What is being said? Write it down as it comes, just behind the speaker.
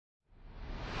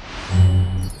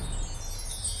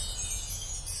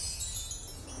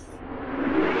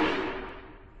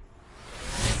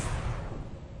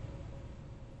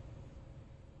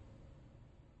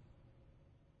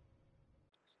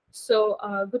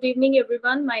Good evening,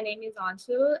 everyone. My name is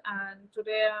Anshul, and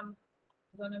today I'm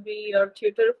going to be your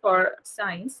tutor for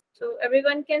science. So,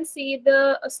 everyone can see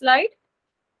the slide?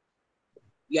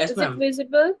 Yes, Is it ma'am.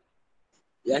 visible?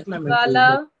 Yes, ma'am.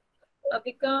 Bala,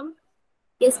 Abhikam,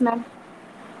 Yes, ma'am.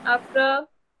 Afra.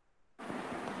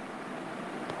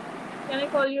 Can I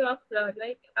call you Afra?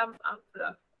 Like, I'm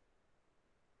Afra.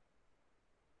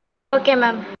 Okay,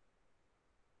 ma'am.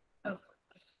 Okay.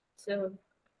 So,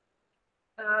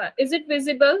 is it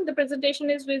visible? The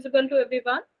presentation is visible to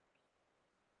everyone?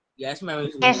 Yes, ma'am.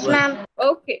 Yes, ma'am.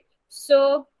 Okay.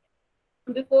 So,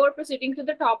 before proceeding to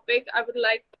the topic, I would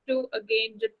like to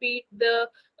again repeat the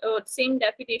same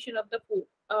definition of the food.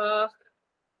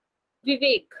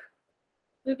 Vivek.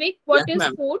 Vivek, what Yes, is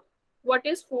ma'am. food? What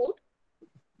is food?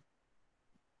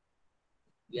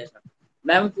 Yes, ma'am.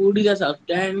 Ma'am, food is a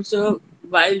substance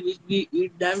while which we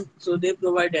eat them, so they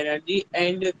provide energy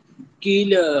and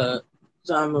kill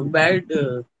some bad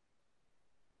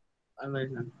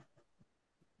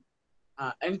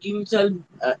and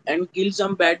kill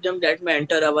some bad germs that may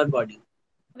enter our body.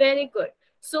 Very good.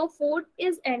 So, food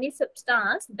is any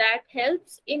substance that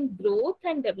helps in growth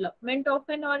and development of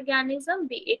an organism,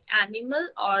 be it animal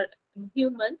or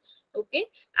human, okay,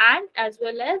 and as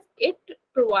well as it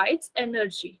provides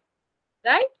energy,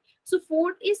 right? So,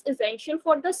 food is essential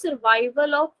for the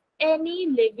survival of any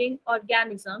living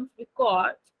organism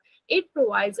because it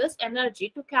provides us energy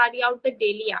to carry out the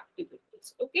daily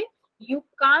activities, okay? You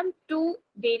can't do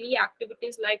daily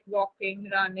activities like walking,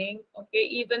 running, okay,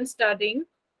 even studying,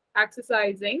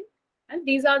 exercising, and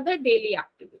these are the daily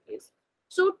activities.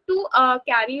 So to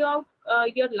carry out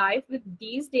your life with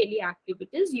these daily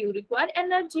activities, you require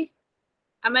energy.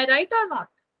 Am I right or not?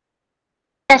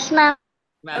 Yes, ma'am.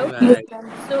 Ma'am, you are Okay.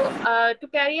 right. So to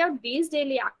carry out these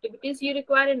daily activities, you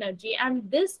require energy, and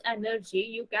this energy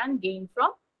you can gain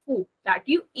from food that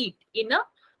you eat in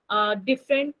a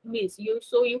different meals.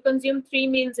 You consume 3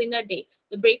 meals in a day: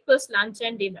 the breakfast, lunch,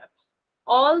 and dinner.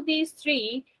 All these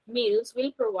 3 meals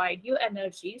will provide you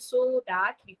energy so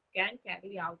that you can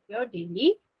carry out your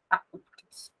daily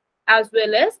activities. As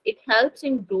well as it helps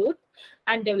in growth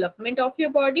and development of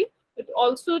your body. It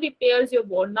also repairs your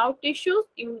worn out tissues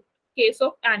in case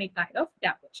of any kind of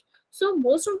damage. So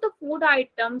most of the food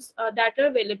items that are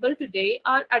available today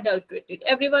are adulterated.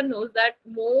 Everyone knows that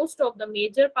most of the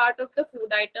major part of the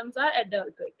food items are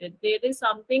adulterated. There is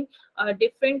something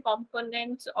different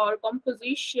components or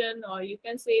composition, or you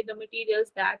can say the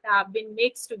materials that have been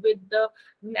mixed with the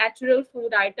natural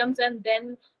food items, and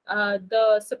then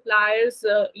the suppliers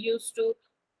used to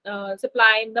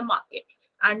supply in the market,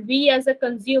 and we as a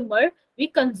consumer, we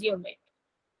consume it,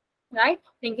 right,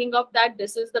 thinking of that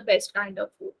this is the best kind of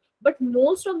food. But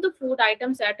most of the food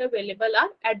items that are available are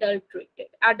adulterated.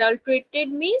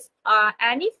 Adulterated means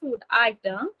any food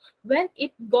item when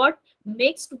it got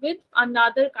mixed with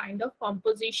another kind of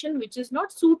composition which is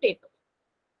not suitable.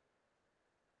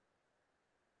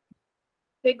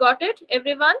 They got it,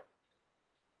 everyone?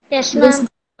 Yes, ma'am.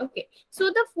 Okay,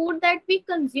 so the food that we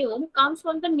consume comes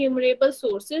from the numerable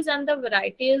sources and the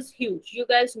variety is huge. You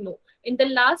guys know. In the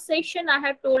last section, I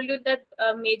have told you that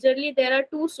majorly there are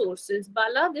 2 sources.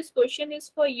 Bala, this question is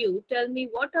for you. Tell me,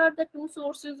 what are the 2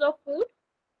 sources of food?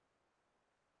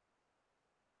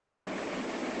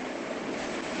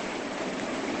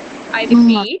 I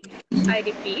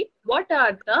repeat, what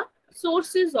are the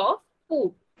sources of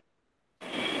food?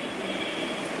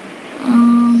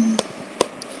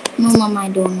 No, ma'am, I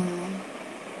don't know, ma'am.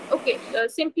 Okay,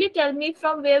 simply tell me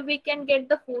from where we can get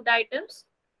the food items.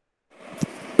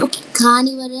 Okay,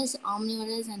 carnivorous,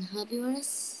 omnivorous, and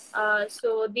herbivorous.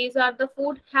 So these are the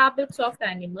food habits of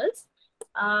animals.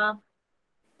 Uh,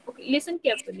 okay, listen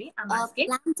carefully. I'm asking.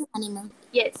 Plants and animals.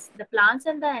 Yes, the plants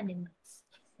and the animals.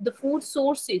 The food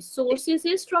sources. Sources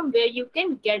is from where you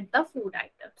can get the food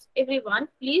items. Everyone,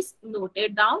 please note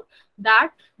it down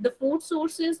that the food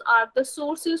sources are the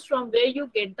sources from where you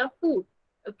get the food.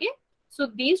 Okay. So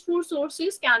these food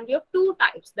sources can be of 2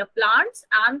 types, the plants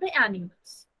and the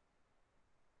animals.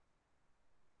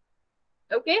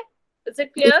 Okay. Is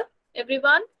it clear,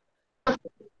 everyone?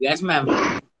 Yes, ma'am.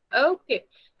 Okay.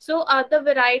 So the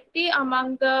variety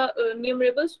among the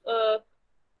numerable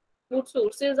food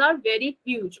sources are very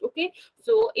huge. Okay,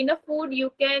 so in a food you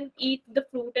can eat the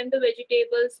fruit and the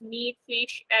vegetables, meat,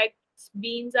 fish, eggs,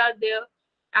 beans are there,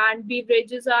 and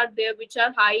beverages are there which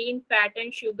are high in fat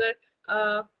and sugar.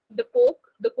 The coke,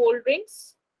 the cold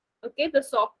drinks, okay, the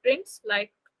soft drinks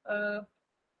like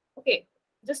okay,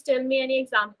 just tell me any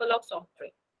example of soft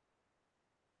drink.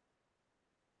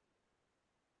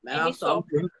 Any Ma'am, soft, soft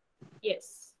drink.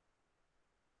 yes,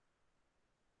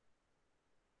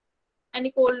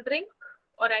 any cold drink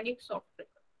or any soft drink?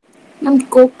 Ma'am,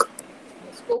 Coke.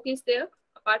 Yes, Coke is there.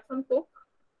 Apart from Coke,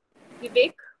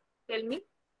 Vivek, tell me.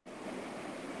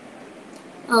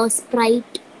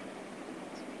 Sprite.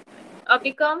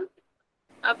 Abhikam,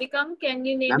 can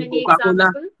you name Ma'am, any Coca-Cola.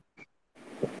 example?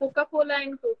 Coca-Cola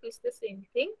and Coke is the same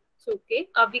thing. So, okay.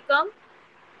 Abhikam?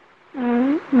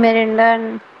 Mirinda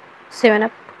and 7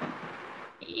 Up.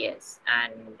 Yes.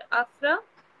 And Afra?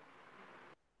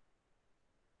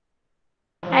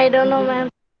 I don't know, ma'am.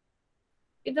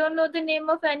 You don't know the name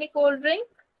of any cold drink?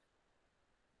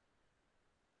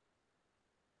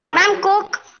 Ma'am,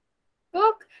 Coke.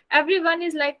 Coke. Everyone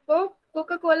is like Coke,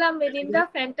 Coca-Cola, Mirinda,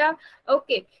 Fanta.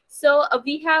 Okay. So,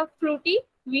 we have Fruity.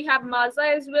 We have Mazda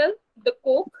as well. The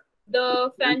Coke,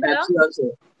 the And Fanta. Pepsi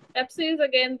also. Pepsi is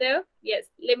again there. Yes.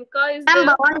 Limca is Ma'am,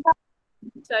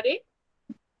 there. Sorry.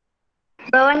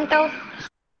 Bavanta.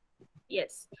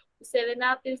 Yes.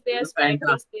 7-Up is there. The Sprite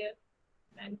Fanta. is there.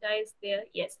 Fanta is there.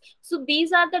 Yes. So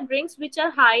these are the drinks which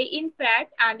are high in fat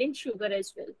and in sugar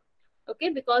as well. Okay,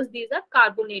 because these are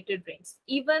carbonated drinks.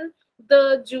 Even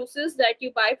the juices that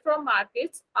you buy from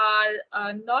markets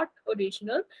are not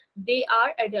original. They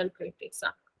are adulterated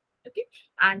some. Okay,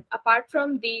 and apart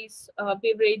from these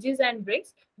beverages and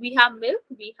drinks, we have milk,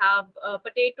 we have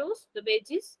potatoes, the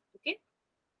veggies. Okay,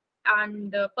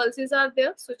 and pulses are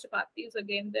there, so chapati is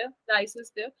again there, rice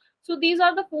is there. So these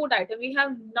are the food items. We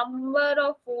have number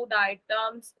of food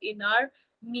items in our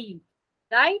meal,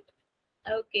 right?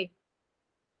 Okay,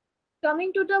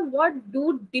 coming to the what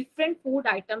do different food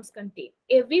items contain.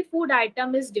 Every food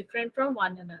item is different from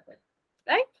one another,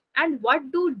 right? And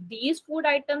what do these food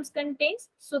items contain?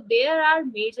 So there are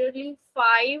majorly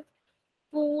 5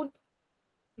 food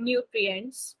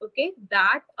nutrients, okay,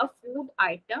 that a food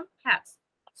item has.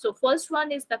 So first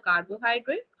one is the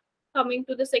carbohydrate. Coming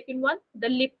to the second one, the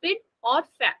lipid or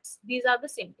fats. These are the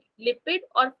same thing, lipid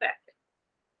or fat.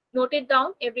 Note it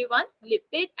down, everyone.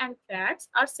 Lipid and fats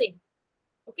are same.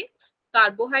 Okay,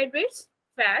 carbohydrates,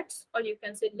 fats, or you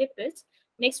can say lipids.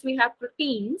 Next we have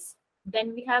proteins.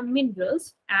 Then we have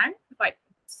minerals and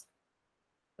vitamins.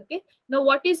 Okay, now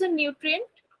what is a nutrient?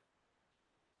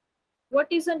 What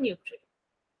is a nutrient?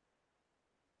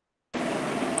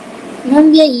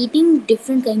 Ma'am, we are eating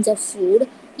different kinds of food.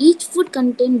 Each food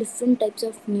contains different types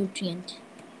of nutrient.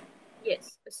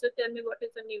 Yes. So tell me, what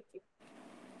is a nutrient?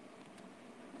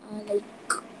 Like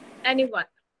Anyone?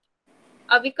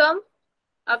 Avikam?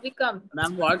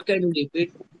 Ma'am, what can you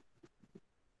repeat?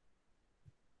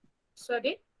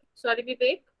 Sorry,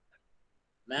 Vivek.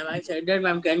 Ma'am, I said that,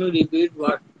 ma'am, can you repeat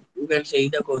what you can say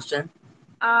the question?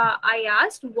 I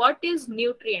asked what is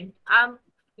nutrient. I'm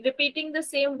repeating the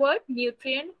same word,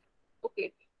 nutrient.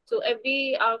 Okay. So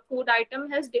every food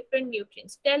item has different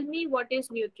nutrients. Tell me what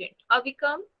is nutrient.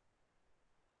 Avikam?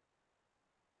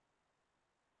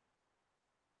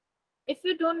 If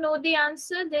you don't know the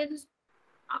answer,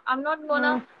 I'm not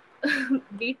gonna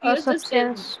beat A you. Just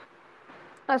tell me.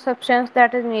 substance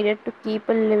that is needed to keep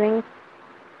a living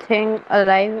thing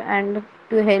alive and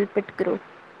to help it grow.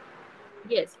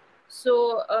 Yes.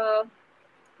 So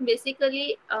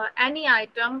basically any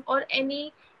item or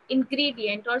any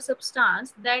ingredient or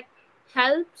substance that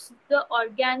helps the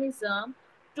organism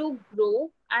to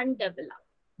grow and develop,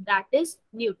 that is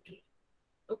nutrient.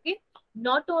 Okay,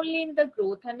 not only in the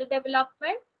growth and the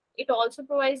development, it also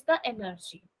provides the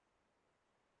energy.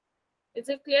 Is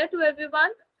it clear to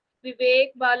everyone?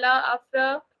 Vivek, Bala,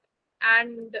 Afra,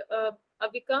 and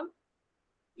Abhikam?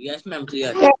 Yes, ma'am,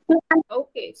 clear.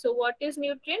 Okay, so what is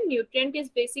nutrient? Nutrient is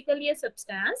basically a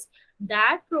substance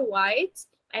that provides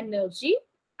energy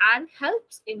and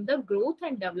helps in the growth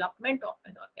and development of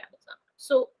an organism.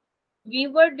 So we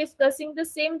were discussing the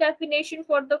same definition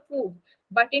for the food,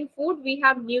 but in food we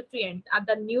have nutrient. And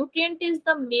the nutrient is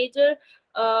the major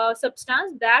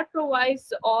substance that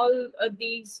provides all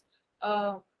these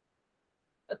uh,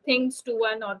 things to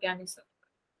an organism.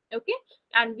 Okay,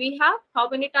 and we have how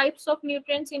many types of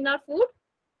nutrients in our food?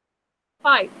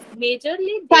 5.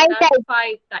 Majorly, there are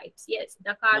 5 types. Yes,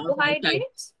 the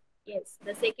carbohydrates. Yes,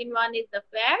 the second one is the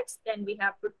fats. Then we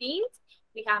have proteins,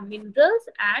 we have minerals,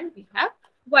 and we have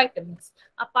vitamins.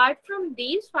 Apart from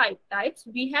these 5 types,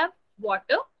 we have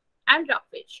water and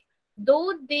roughage.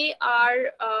 Though they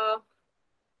are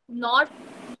not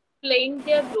playing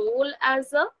their role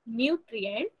as a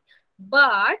nutrient,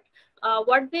 but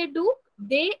what they do,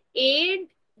 they aid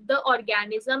the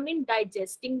organism in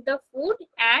digesting the food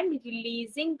and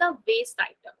releasing the waste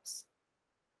items.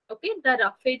 Okay, the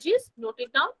roughages, note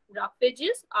it down,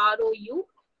 roughages, roughages,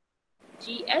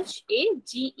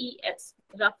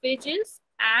 roughages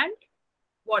and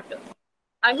water.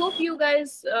 I hope you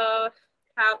guys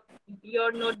have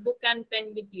your notebook and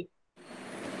pen with you.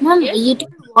 Ma'am, Yes, you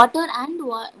told water and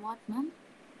what, ma'am?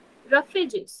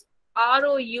 roughages.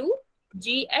 Roughgages.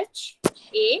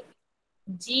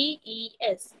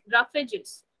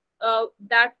 Roughages.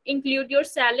 That include your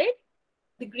salad,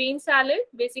 the green salad,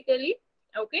 basically.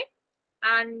 Okay,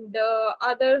 and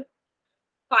other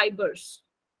fibers.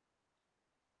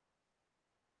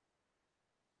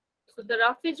 So the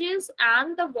roughages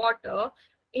and the water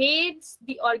aids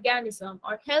the organism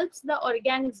or helps the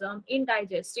organism in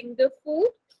digesting the food,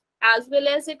 as well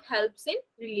as it helps in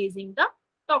releasing the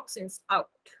toxins out.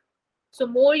 So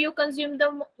more you consume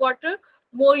the water,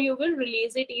 more you will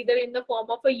release it either in the form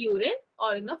of a urine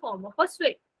or in the form of a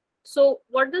sweat. So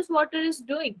what this water is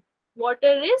doing?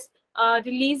 Water is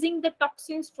releasing the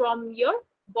toxins from your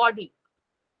body.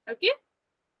 Okay,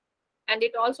 and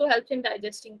it also helps in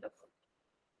digesting the food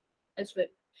as well.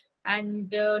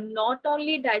 And not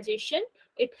only digestion,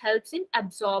 it helps in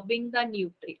absorbing the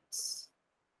nutrients.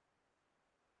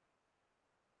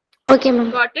 Okay, ma'am.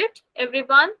 Got it,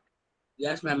 everyone?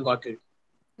 Yes, ma'am, got it.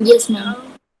 Yes,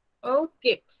 ma'am.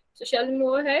 Okay, so shall we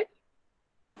move ahead?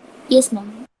 Yes,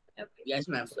 ma'am. Okay. Yes,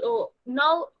 ma'am. So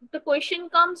now the question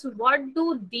comes, what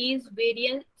do these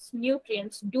various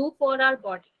nutrients do for our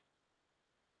body?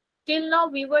 Till now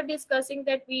we were discussing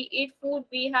that we eat food,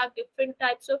 we have different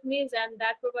types of meals, and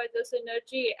that provides us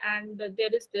energy, and there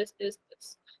is this.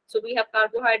 So we have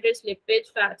carbohydrates,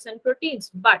 lipids, fats, and proteins.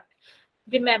 But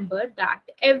remember that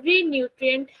every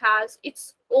nutrient has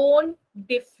its own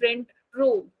different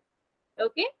role.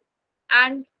 Okay,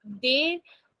 and they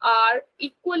are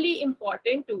equally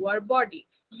important to our body.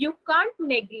 You can't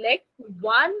neglect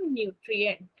one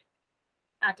nutrient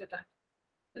at a time.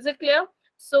 Is it clear?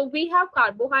 So we have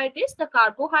carbohydrates. The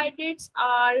carbohydrates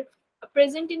are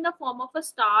present in the form of a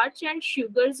starch and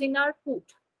sugars in our food.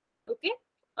 Okay.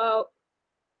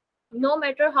 No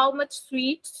matter how much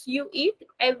sweets you eat,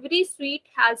 every sweet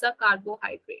has a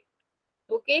carbohydrate.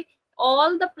 Okay.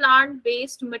 All the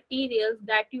plant-based materials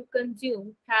that you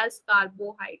consume has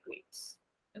carbohydrates.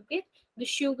 Okay. The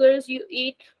sugars you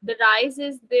eat, the rice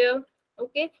is there.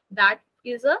 Okay. That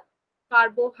is a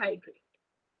carbohydrate.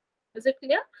 Is it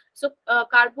clear? So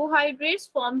carbohydrates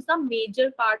forms the major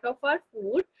part of our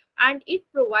food, and it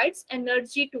provides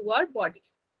energy to our body.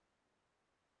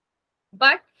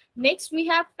 But next we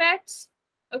have fats.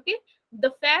 Okay,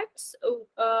 the fats,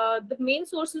 the main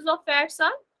sources of fats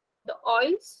are the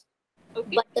oils.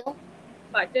 Okay, Butter,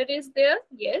 butter is there.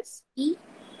 Yes. ghee,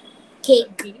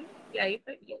 cake. Ghee,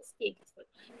 clarified. Yes, cake is good.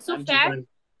 So And fat,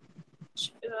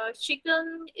 chicken.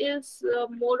 chicken is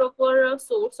more of a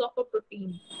source of a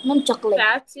protein. Ma'am, chocolate.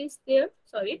 Fats is there.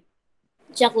 Sorry.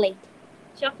 Chocolate.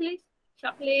 Chocolate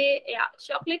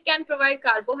can provide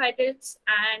carbohydrates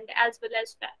and as well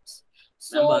as fats.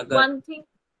 So burger. one thing,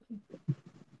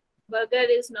 burger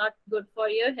is not good for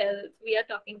your health. We are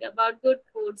talking about good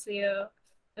foods here.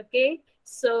 Okay,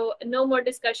 so no more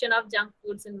discussion of junk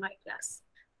foods in my class.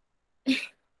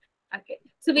 Okay,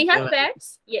 so we have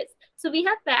fats. Yes, so we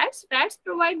have fats. Fats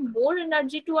provide more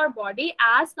energy to our body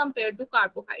as compared to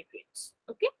carbohydrates.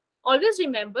 Okay, always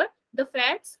remember the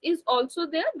fats is also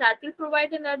there that will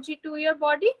provide energy to your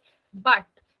body, but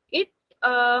it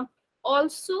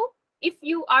also, if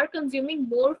you are consuming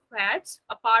more fats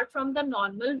apart from the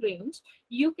normal range,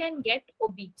 you can get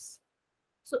obese.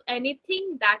 So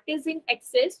anything that is in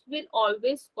excess will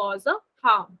always cause a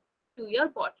harm to your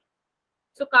body.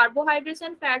 So carbohydrates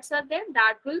and fats are there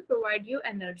that will provide you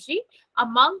energy.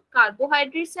 Among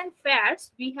carbohydrates and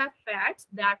fats, we have fats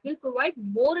that will provide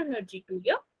more energy to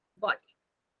your body.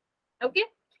 Okay.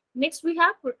 Next, we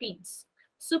have proteins.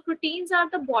 So proteins are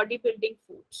the bodybuilding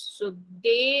foods. So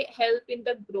they help in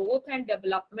the growth and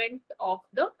development of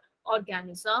the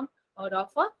organism or of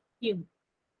a human.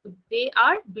 So they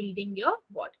are building your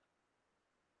body.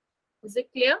 Is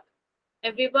it clear,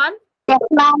 everyone? Yes,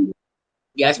 ma'am.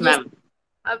 Yes, ma'am.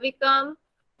 Avikam?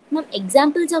 Ma'am,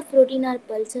 examples of protein are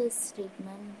pulses, right,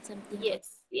 ma'am? Something.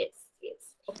 Yes.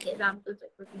 Okay. Examples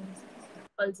of proteins.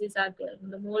 Pulses are there.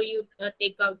 The more you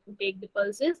take the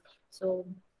pulses, so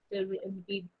there will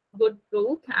be good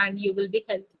growth and you will be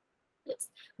healthy. Yes.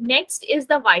 Next is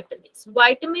the vitamins.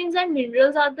 Vitamins and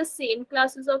minerals are the same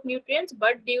classes of nutrients,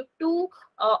 but due to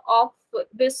of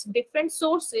this different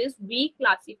sources, we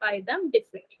classify them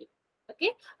differently.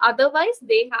 Okay. Otherwise,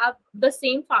 they have the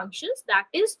same functions. That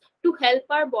is to help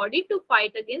our body to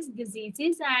fight against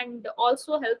diseases, and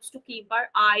also helps to keep our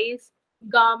eyes,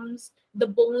 gums, the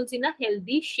bones in a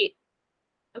healthy shape.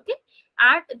 Okay,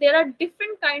 and there are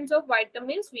different kinds of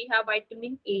vitamins. We have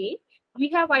vitamin A, we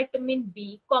have vitamin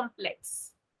B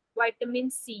complex, vitamin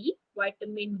C,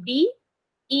 vitamin D,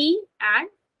 E, and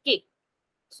K.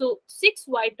 So 6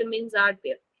 vitamins are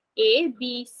there: A,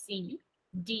 B, C,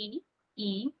 D,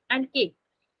 E, and K.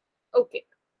 Okay.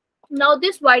 Now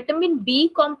this vitamin B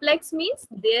complex means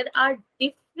there are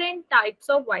different types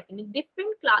of vitamin,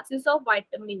 different classes of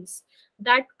vitamins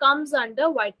that comes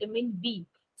under vitamin B.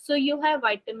 So you have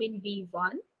vitamin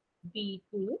B1,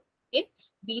 B2, okay,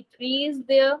 B3 is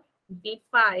there,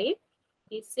 B5,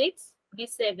 B6,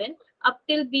 B7 up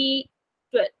till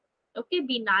B12. Okay,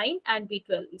 B9 and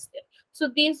B12 is there. So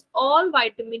these all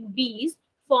vitamin Bs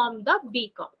form the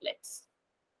B complex.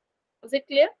 Is it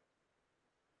clear?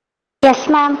 Yes,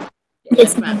 ma'am. Yes,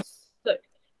 Yes, ma'am. ma'am. Good.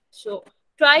 So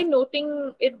try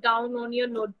noting it down on your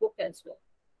notebook as well.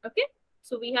 Okay.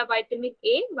 So we have vitamin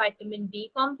A, vitamin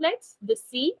B complex, the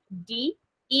C, D,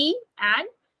 E, and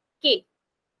K.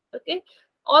 Okay.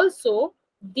 Also,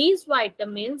 these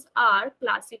vitamins are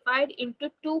classified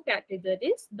into two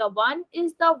categories. The one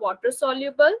is the water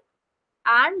soluble,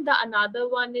 and the another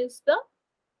one is the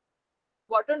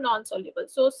water non-soluble.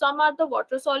 So some are the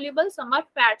water soluble, some are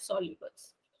fat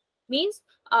solubles. Means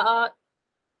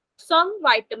some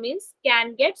vitamins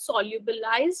can get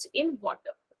solubilized in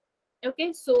water.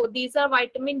 Okay, so these are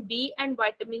vitamin B and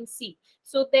vitamin C.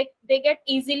 So they get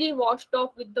easily washed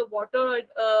off with the water,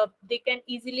 or they can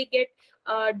easily get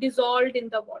dissolved in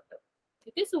the water.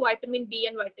 Okay, so vitamin B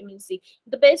and vitamin C.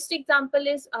 The best example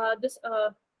is this.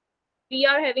 We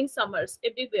are having summers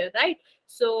everywhere, right?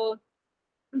 So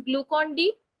glucon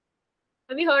D.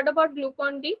 Have you heard about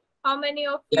glucon D? How many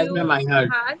of Yes, ma'am, you I heard.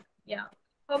 had? Yeah.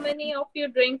 How many of you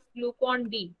drink glucon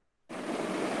D?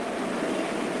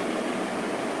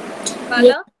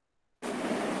 Bala?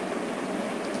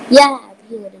 Yeah, I've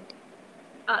heard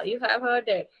it. You have heard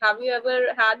it. Have you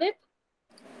ever had it?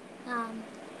 Um,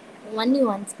 Only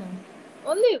once, ma'am.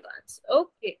 Only once.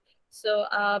 Okay. So,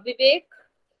 Vivek,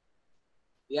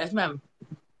 Yes, ma'am.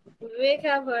 Vivek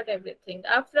have heard everything.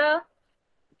 Afra,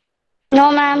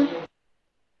 No, ma'am.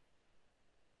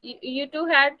 you two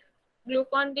had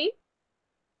glucon D?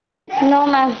 No,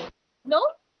 ma'am. No?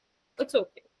 It's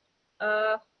okay.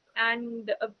 Uh,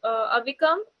 and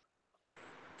Avikam?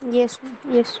 Yes, ma'am.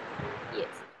 Yes. Yes,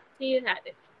 so you had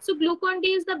it. So glucon D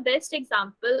is the best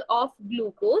example of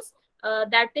glucose,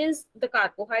 that is the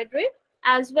carbohydrate,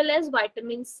 as well as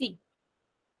vitamin C.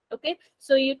 Okay,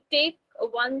 so you take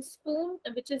one spoon,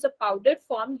 which is a powdered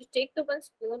form. You take the one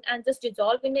spoon and just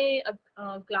dissolve in a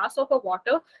glass of a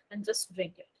water and just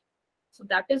drink it. So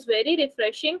that is very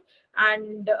refreshing,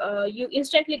 and you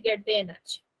instantly get the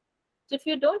energy. So if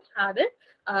you don't have it,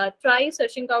 try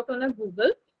searching out on a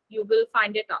Google. You will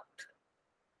find it out.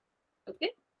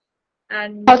 Okay,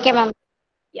 and Okay, ma'am.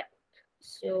 yeah.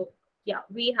 So yeah,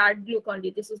 we had glucon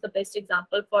D. This is the best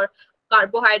example for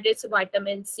carbohydrates,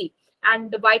 vitamin C.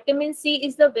 And the vitamin C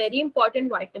is the very important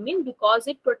vitamin because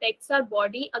it protects our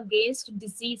body against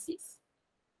diseases.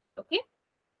 Okay.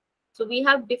 So we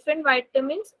have different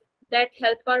vitamins that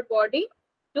help our body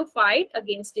to fight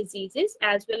against diseases,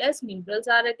 as well as minerals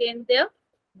are again there,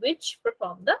 which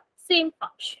perform the same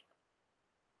function.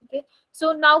 Okay.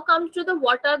 So now comes to the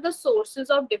what are the sources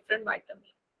of different vitamins.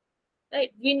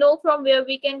 Right, we know from where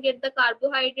we can get the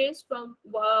carbohydrates, from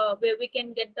where we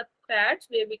can get the fats,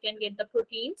 where we can get the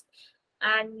proteins.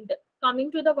 And coming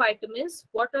to the vitamins,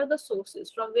 what are the sources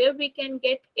from where we can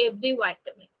get every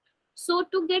vitamin? So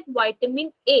to get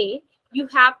vitamin A, you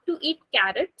have to eat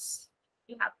carrots,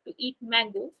 you have to eat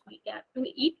mangoes, we have to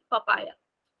eat papaya.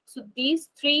 So these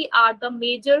three are the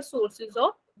major sources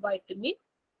of vitamin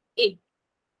A.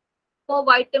 For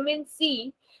vitamin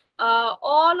C,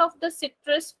 all of the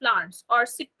citrus plants or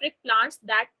citric plants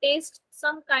that taste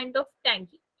some kind of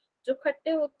tangy, जो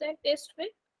खट्टे होते हैं taste में,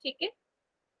 ठीक है?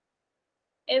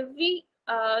 Every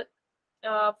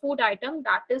food item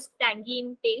that is tangy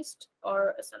in taste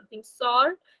or something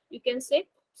sour, you can say.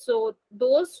 So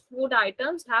those food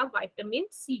items have vitamin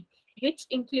C, which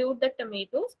include the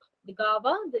tomatoes, the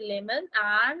guava, the lemon,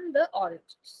 and the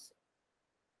oranges.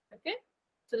 Okay,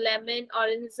 so lemon,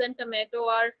 orange, and tomato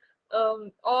are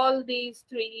all these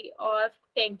three are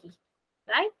tangy,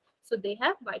 right? So they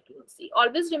have vitamin C.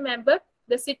 Always remember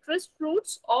the citrus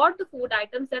fruits or the food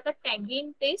items that are tangy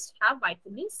in taste have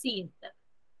vitamin C in them.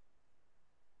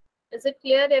 Is it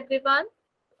clear, everyone?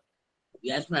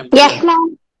 Yes, ma'am. Yes,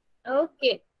 ma'am.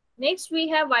 Okay. Next, we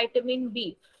have vitamin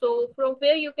B. So from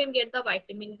where you can get the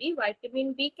vitamin B?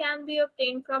 Vitamin B can be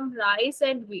obtained from rice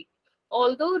and wheat.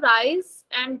 Although rice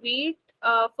and wheat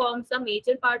forms a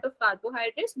major part of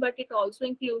carbohydrates, but it also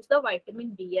includes the vitamin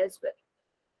B as well.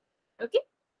 Okay.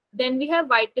 Then we have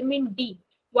vitamin D.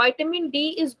 Vitamin D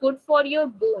is good for your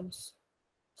bones.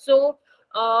 So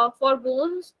for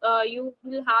bones, you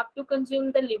will have to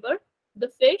consume the liver, the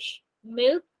fish,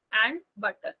 milk, and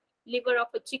butter. Liver of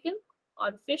a chicken,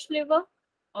 or fish liver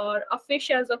or a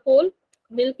fish as a whole.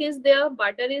 Milk is there,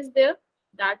 butter is there,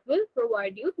 that will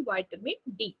provide you vitamin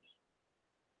D.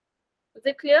 Is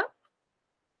it clear?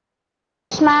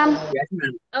 Yes, ma'am. Yes,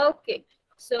 ma'am. Okay,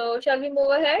 so shall we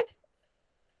move ahead?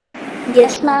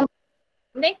 Yes, ma'am.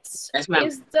 Next Yes, ma'am.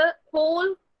 is the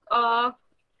whole,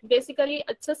 basically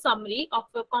it's a summary of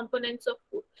the components of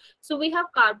food. So we have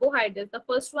carbohydrates. The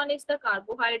first one is the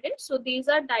carbohydrate. So these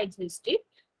are digested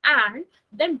and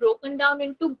then broken down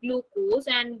into glucose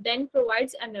and then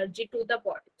provides energy to the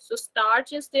body. So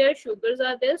starch is there, sugars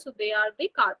are there, so they are the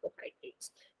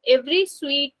carbohydrates. Every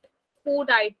sweet food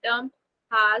item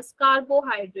has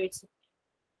carbohydrates.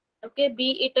 Okay,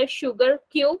 be it a sugar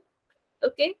cube,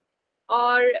 okay,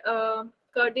 or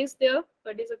curd is there.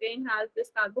 Curd is again has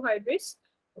this carbohydrates,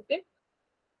 okay,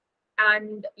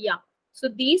 and yeah. So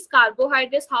these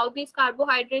carbohydrates, how these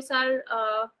carbohydrates are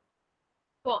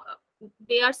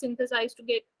they are synthesized to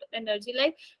get energy.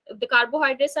 Like the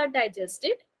carbohydrates are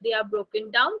digested, they are broken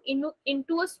down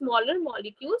into a smaller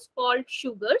molecules called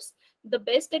sugars. The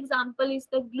best example is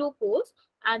the glucose,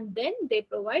 and then they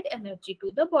provide energy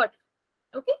to the body.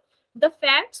 Okay, the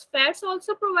fats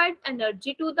also provide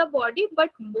energy to the body,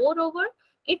 but moreover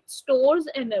it stores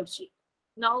energy.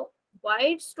 Now why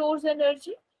it stores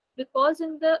energy? Because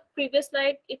in the previous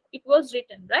slide it was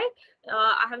written, right?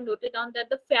 I have noted down that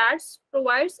the fats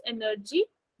provides energy,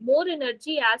 more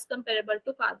energy as comparable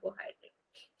to carbohydrate.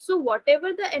 So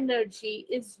whatever the energy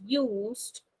is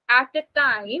used at a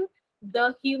time,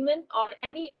 the human or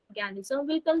any organism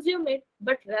will consume it,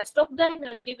 but rest of the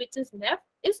energy which is left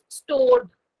is stored.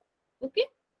 Okay,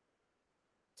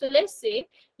 so let's say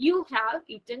you have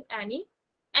eaten any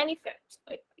fats.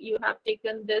 Like you have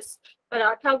taken this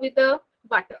paratha with a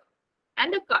butter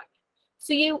and a curd.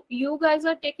 So you guys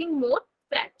are taking more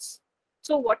fats.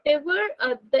 So whatever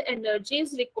the energy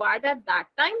is required at that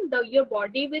time, your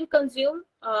body will consume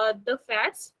the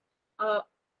fats uh,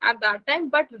 at that time,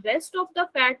 but rest of the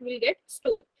fat will get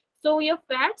stored. So your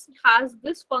fats has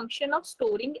this function of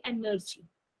storing energy,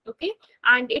 okay,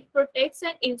 and it protects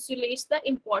and insulates the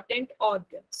important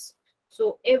organs.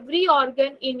 So every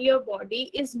organ in your body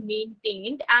is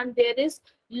maintained, and there is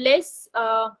less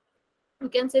you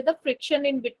can say the friction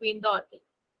in between the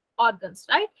organs,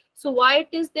 right? So why it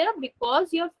is there?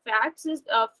 Because your fats is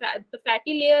the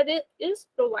fatty layer is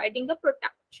providing a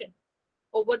protection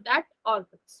over that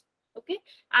organs, okay,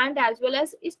 and as well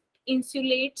as it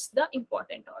insulates the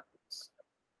important organs,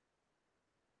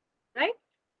 right?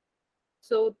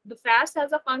 So the fats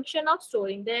has a function of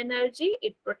storing the energy,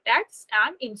 it protects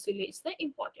and insulates the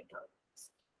important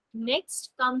organs.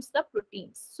 Next comes the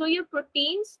proteins. So your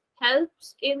proteins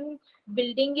helps in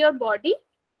building your body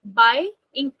by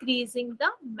increasing the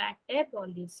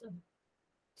metabolism.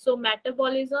 So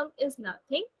metabolism is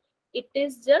nothing. It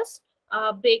is just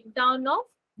a breakdown of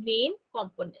main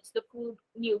components, the food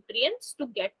nutrients to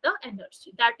get the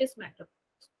energy. That is metabolism.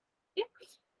 Okay.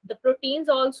 The proteins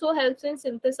also helps in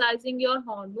synthesizing your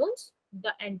hormones,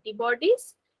 the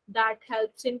antibodies that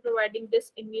helps in providing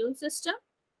this immune system,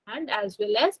 and as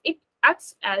well as it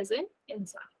acts as an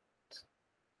enzyme.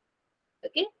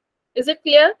 Okay, is it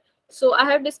clear? So I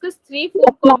have discussed 3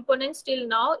 food components till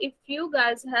now. If you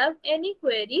guys have any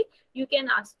query, you can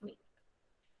ask me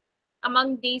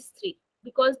among these 3,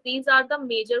 because these are the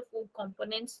major food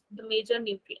components, the major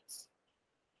nutrients.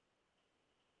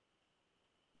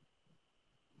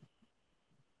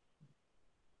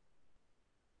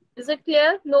 Is it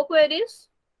clear? No queries?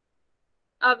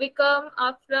 Avikam,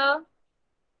 Afra,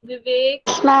 Vivek,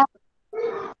 Yes, ma'am.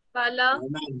 Bala, No,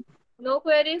 ma'am. no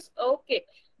queries? Okay.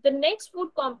 The next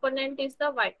food component is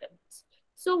the vitamins.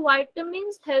 So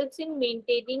vitamins helps in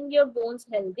maintaining your bones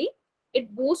healthy.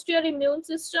 It boosts your immune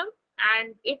system,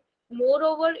 and it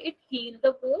moreover it heals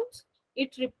the bones.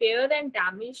 It repair and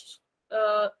damage.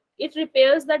 It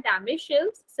repairs the damaged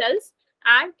cells,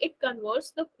 and it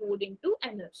converts the food into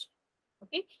energy.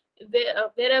 Okay,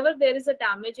 wherever there is a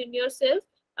damage in your cells,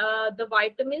 the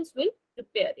vitamins will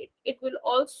repair it. It will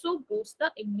also boost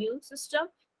the immune system,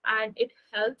 and it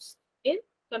helps in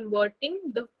converting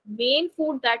the main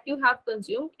food that you have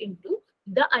consumed into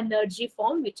the energy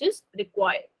form which is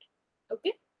required.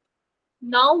 Okay,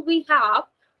 now we have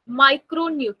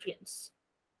micronutrients.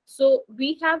 So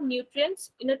we have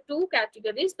nutrients in a 2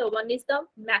 categories. The one is the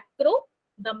macro,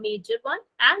 the major one,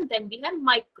 and then we have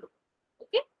micro.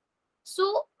 Okay,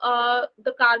 so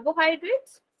the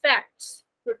carbohydrates, fats,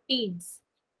 proteins,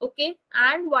 okay,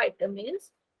 and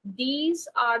vitamins, these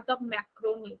are the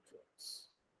macronutrients.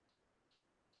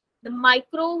 The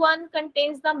micro one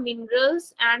contains the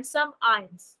minerals and some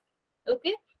ions,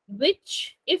 okay,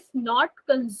 which if not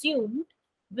consumed,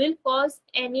 will cause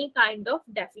any kind of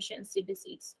deficiency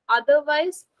disease.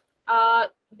 Otherwise,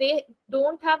 they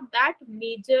don't have that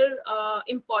major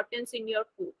importance in your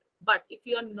food. But if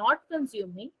you are not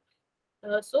consuming,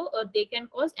 they can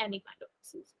cause any kind of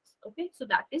diseases. Okay, so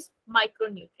that is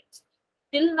micronutrients.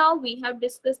 Till now we have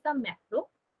discussed the macro.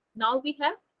 Now we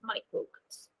have micro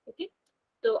ones. Okay,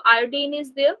 so iodine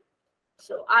is there.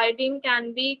 So iodine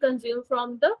can be consumed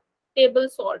from the table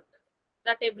salt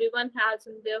that everyone has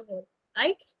in their home,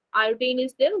 right? Iodine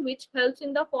is there, which helps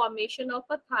in the formation of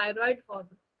a thyroid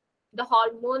hormone, the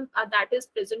hormone that is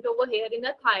present over here in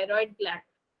the thyroid gland.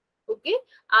 Okay,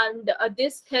 and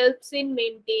this helps in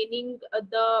maintaining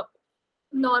the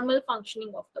normal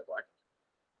functioning of the body.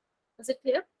 Is it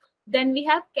clear? Then we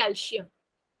have calcium.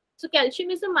 So calcium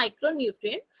is a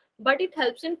micronutrient, but it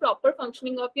helps in proper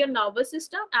functioning of your nervous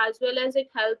system, as well as it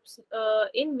helps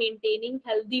in maintaining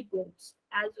healthy bones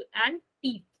and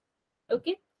teeth.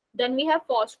 Okay, then we have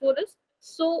phosphorus.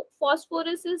 So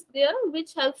phosphorus is there,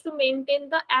 which helps to maintain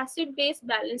the acid base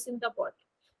balance in the body,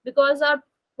 because our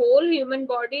whole human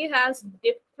body has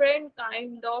different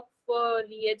kind of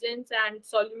reagents and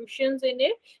solutions in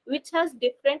it, which has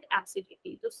different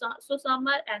acidity. So some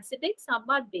are acidic, some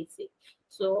are basic.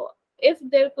 So if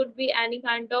there could be any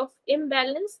kind of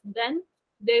imbalance, then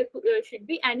there should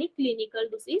be any clinical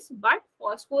disease, but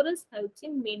phosphorus helps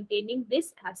in maintaining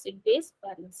this acid base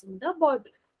balance in the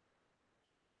body.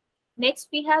 Next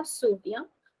we have sodium.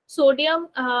 Sodium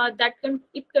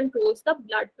it controls the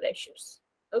blood pressures.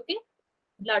 Okay,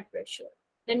 blood pressure.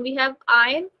 Then we have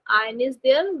iron. Iron is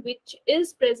there, which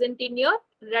is present in your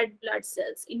red blood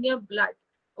cells in your blood.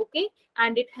 Okay,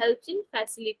 and it helps in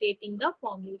facilitating the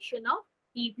formation of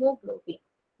hemoglobin,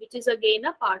 which is again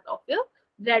a part of your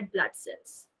red blood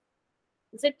cells.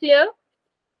 Is it clear?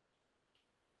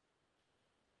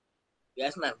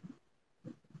 Yes, ma'am.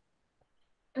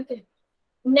 Okay.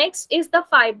 Next is the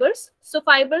fibers. So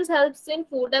fibers helps in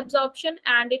food absorption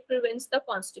and it prevents the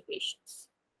constipations.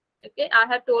 Okay, I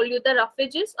have told you the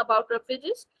roughages, about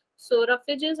roughages. So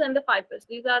roughages and the fibers,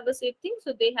 these are the same thing.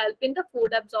 So they help in the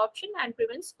food absorption and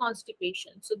prevents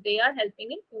constipation. So they are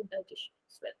helping in food digestion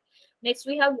as well. Next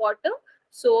we have water.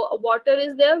 So water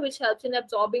is there, which helps in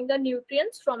absorbing the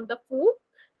nutrients from the food,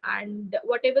 and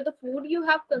whatever the food you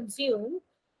have consumed,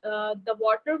 the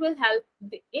water will help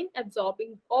in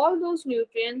absorbing all those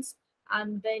nutrients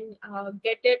and then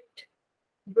get it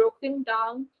broken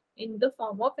down in the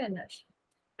form of energy.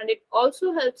 And it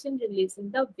also helps in releasing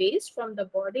the waste from the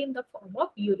body in the form of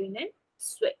urine and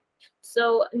sweat.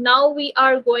 So now we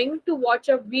are going to watch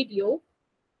a video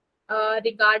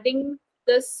regarding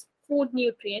this food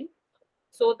nutrient,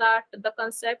 so that the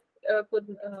concept could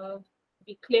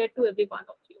be clear to every one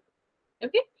of you.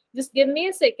 Okay, just give me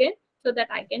a second so that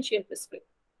I can share the screen.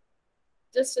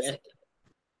 Just a second.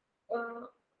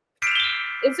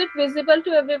 Is it visible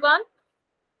to everyone?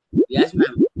 Yes,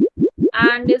 ma'am.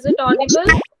 And is it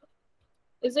audible?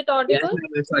 Is it audible? Yes,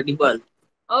 ma'am, it's audible.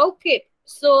 Okay,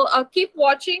 so keep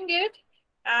watching it,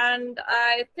 and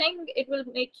I think it will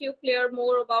make you clear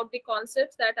more about the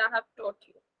concepts that I have taught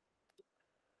you.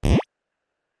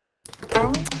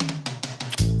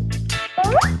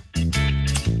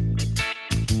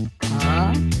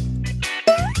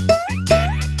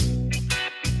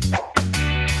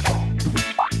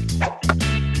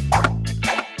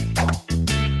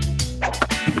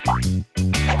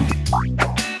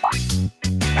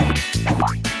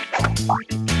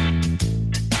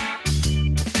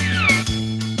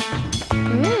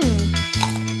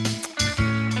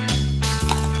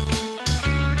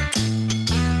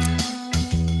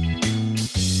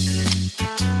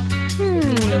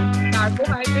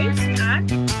 Carbohydrates and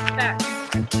fats.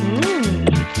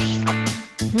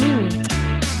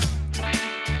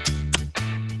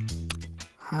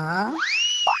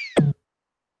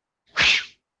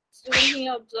 Student, he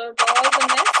observed all the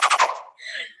mess.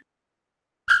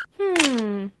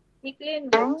 He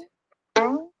cleaned it.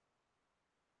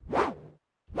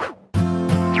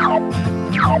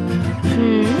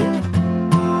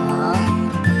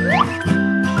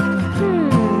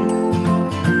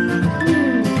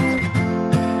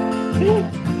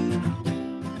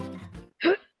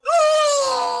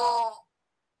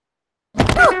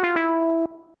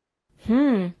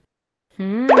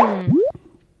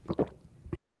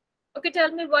 Okay,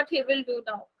 tell me what he will do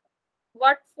now.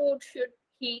 What food should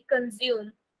he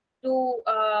consume to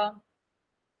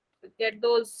get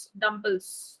those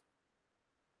dumbbells?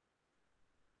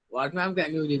 What, ma'am?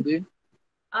 Can you repeat?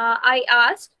 I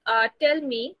asked, tell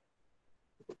me,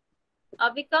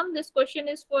 Vikram, this question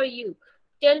is for you.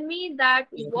 Tell me that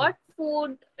what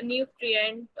food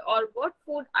nutrient or what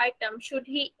food item should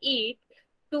he eat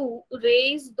to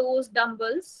raise those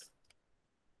dumbbells?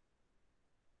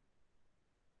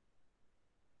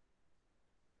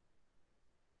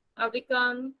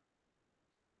 Abhikam.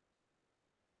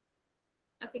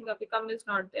 I think Abhikam is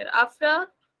not there. After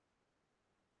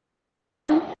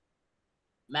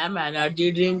Ma'am,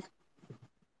 energy drink.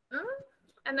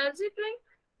 energy drink.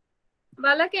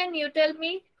 Bala, can you tell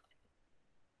me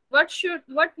what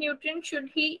nutrient should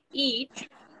he eat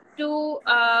to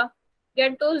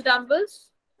get those dumbbells?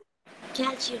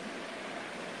 Calcium.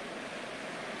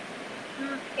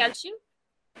 Calcium.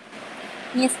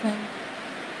 Yes, ma'am.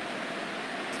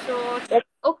 So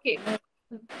okay.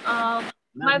 My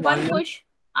Ma'am, one question.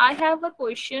 I have a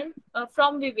question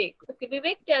from Vivek. Okay,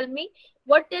 Vivek, tell me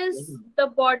what is the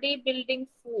bodybuilding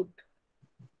food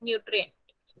nutrient?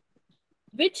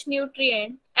 Which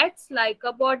nutrient acts like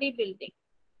a bodybuilding?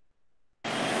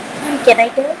 Can I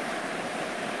tell?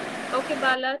 Okay,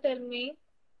 Bala, tell me.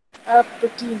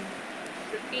 Protein.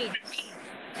 Protein.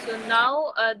 So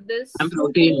now this. I'm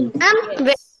protein.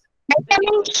 Yes.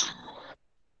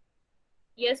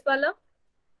 Yes, Bala.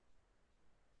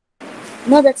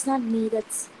 No, that's not me.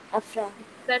 That's Afra.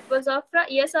 That was Afra.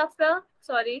 Yes, Afra.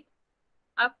 Sorry,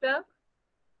 Afra.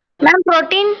 Ma'am,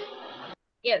 protein.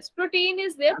 Yes, protein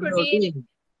is there. Protein.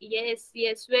 Yes,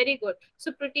 very good.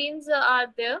 So proteins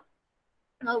are there,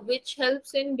 which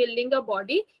helps in building a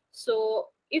body. So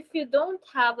if you don't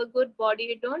have a good body,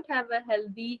 you don't have a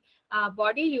healthy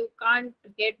body, you can't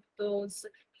get those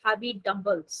heavy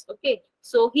dumbbells. Okay,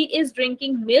 so he is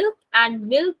drinking milk, and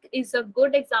milk is a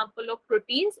good example of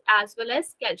proteins as well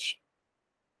as calcium.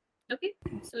 Okay,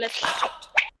 so let's start it.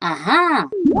 Aha.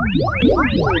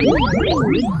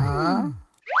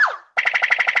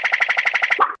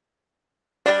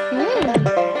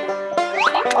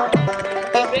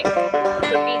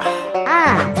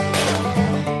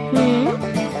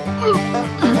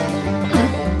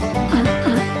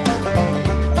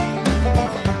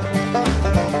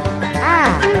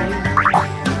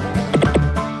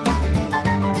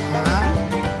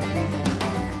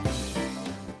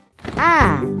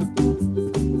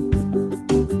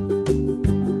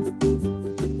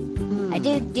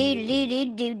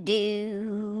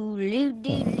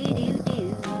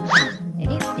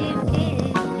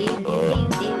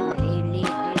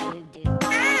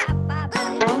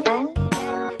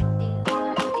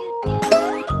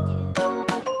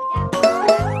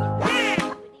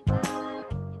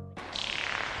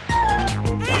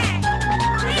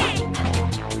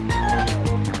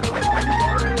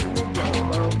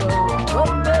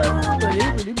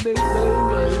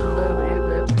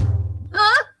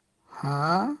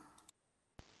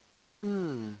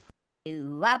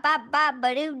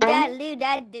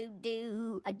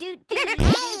 We drink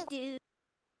proteins.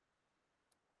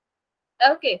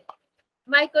 Okay,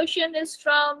 my question is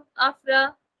from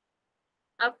Afra.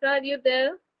 Afra, are you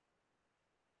there?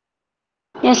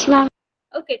 Yes, ma'am.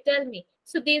 Okay, tell me.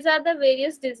 So these are the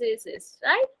various diseases,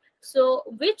 right? So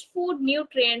which food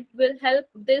nutrient will help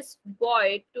this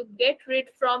boy to get rid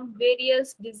from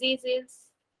various diseases?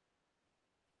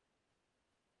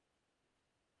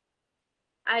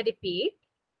 I repeat,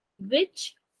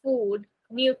 which food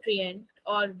nutrient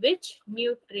or which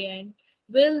nutrient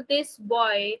will this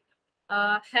boy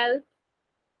help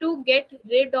to get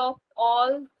rid of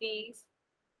all these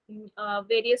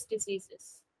various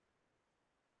diseases?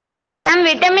 Ma'am,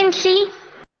 vitamin C.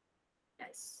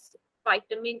 Yes,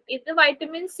 vitamin. Is the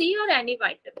vitamin C or any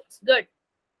vitamins? Good,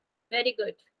 very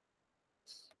good.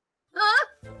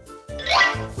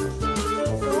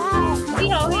 See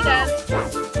how he ran.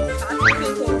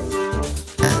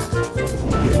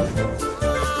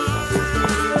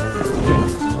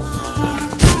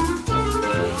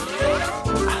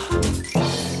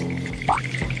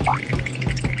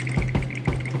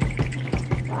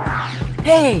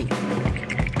 Hey!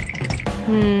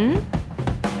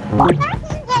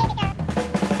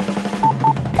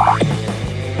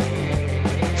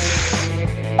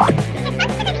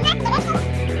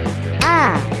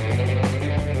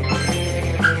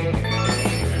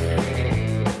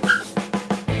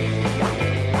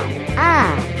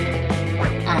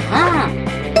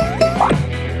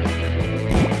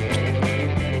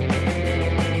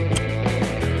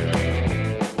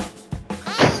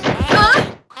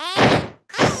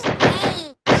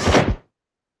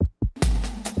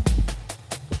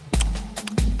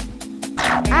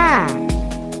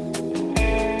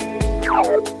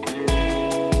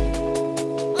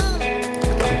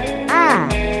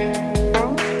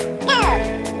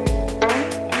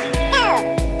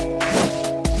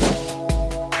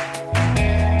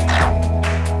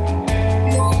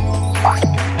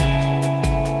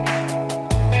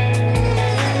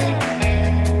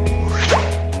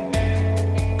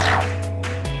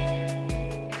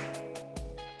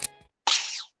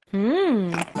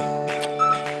 Hmm.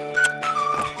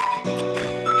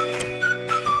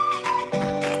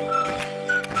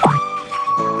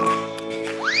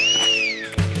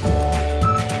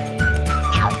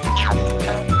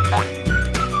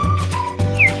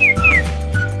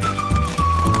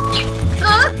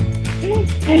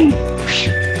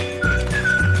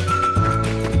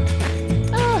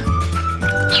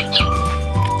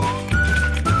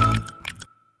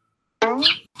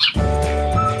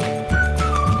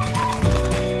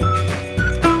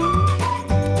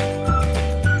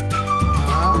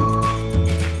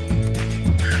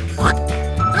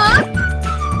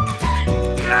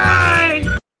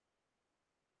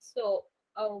 So,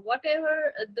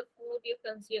 whatever the food you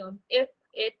consume, if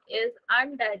it is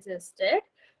undigested,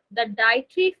 the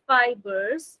dietary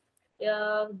fibers,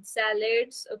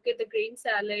 salads, okay, the green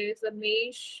salads, the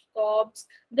mesh, cobs,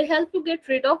 they help to get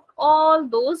rid of all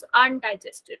those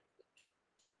undigested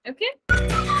food.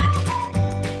 Okay.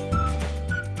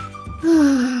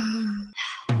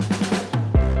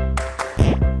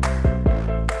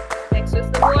 Next is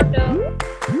the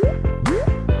water.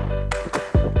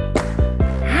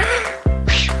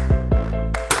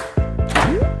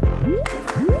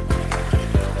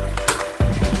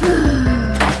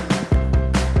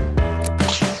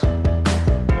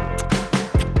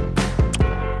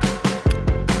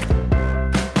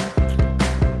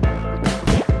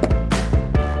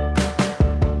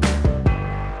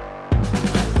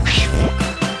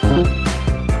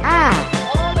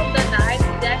 All of the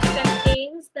diet that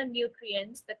contains the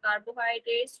nutrients, the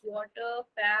carbohydrates, water,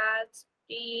 fats,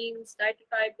 proteins, dietary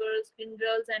fibers,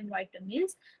 minerals, and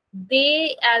vitamins,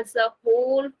 they as a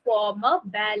whole form a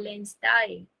balanced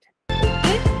diet.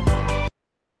 Okay?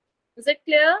 Is it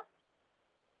clear?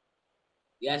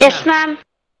 Yes, Yes, ma'am. ma'am.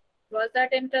 Was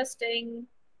that interesting?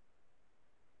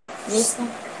 Yes,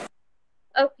 ma'am.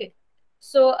 Okay.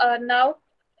 So now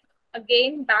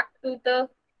again back to the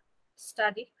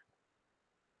study.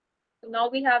 So now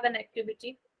we have an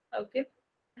activity. Okay.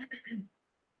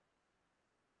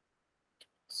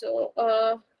 So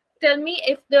tell me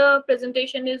if the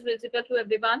presentation is visible to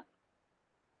everyone.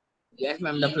 Yes,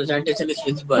 ma'am. The presentation is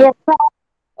visible. Yes,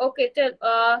 Okay,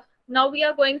 tell now we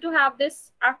are going to have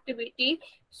this activity.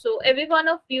 So every one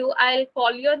of you, I'll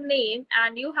call your name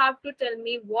and you have to tell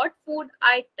me what food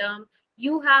item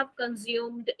you have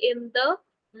consumed in the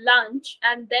lunch,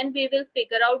 and then we will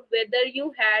figure out whether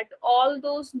you had all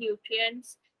those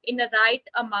nutrients in a right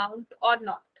amount or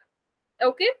not.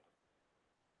 Okay?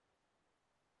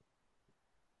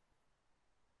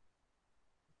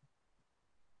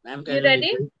 Ma'am, You can you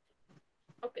ready? repeat?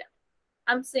 Okay.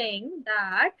 I'm saying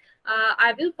that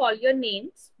I will call your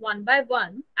names one by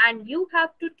one, and you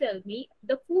have to tell me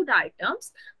the food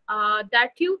items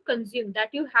that you consumed,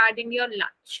 that you had in your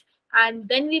lunch. And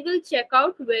then we will check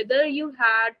out whether you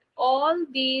had all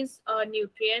these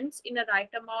nutrients in a right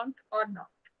amount or not.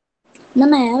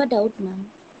 Ma'am, I have a doubt,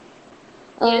 ma'am.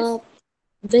 Yes,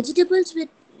 Vegetables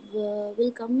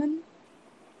will come in.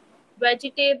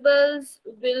 vegetables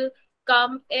will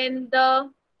come in the,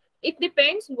 it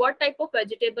depends what type of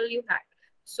vegetable you had.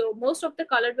 So most of the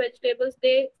colored vegetables,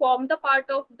 they form the part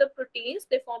of the proteins,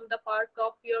 they form the part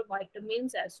of your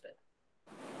vitamins as well,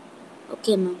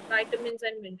 Okay, ma'am. vitamins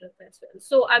and minerals as well.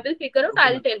 So I will figure out, Okay,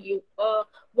 I'll ma'am. tell you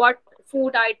what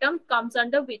food item comes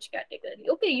under which category.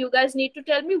 Okay, you guys need to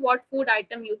tell me what food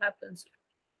item you have consumed.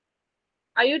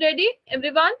 Are you ready,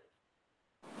 everyone?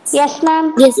 yes,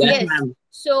 ma'am. Yes, Yes, ma'am. Yes. ma'am.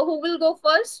 So who will go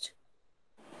first?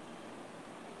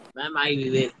 Ma'am, I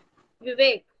will.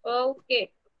 Vivek.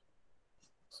 Okay.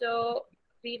 So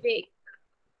Vivek.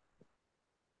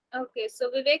 Okay, so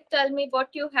Vivek, tell me what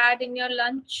you had in your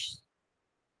lunch.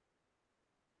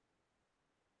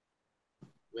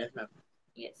 Yes, ma'am.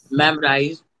 Yes. Ma'am,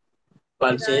 rice,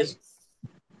 pulses,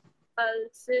 Rice,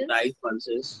 pulses, rice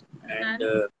pulses, and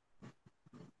and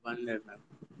one minute, ma'am.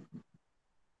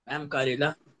 Ma'am,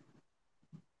 Karela,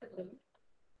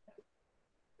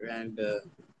 and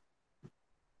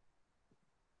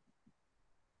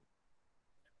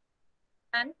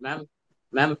and ma'am,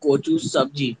 ma'am, kochu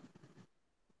sabji.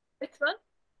 which one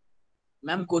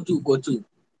Ma'am, kochu.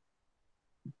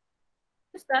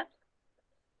 is that?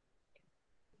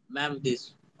 Ma'am,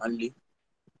 this only.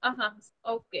 Uh-huh.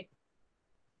 Okay.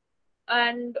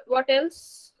 And what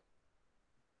else?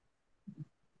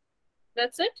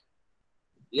 That's it?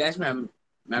 Yes, ma'am.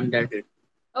 Ma'am, that's it.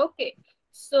 Okay.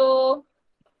 So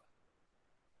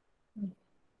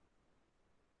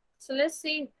so let's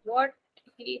see what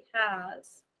he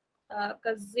has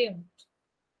consumed.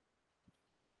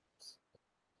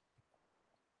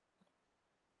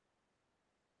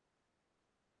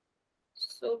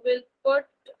 So we'll put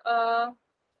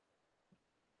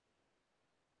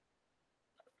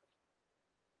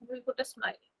will put a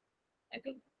smile.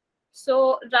 Okay.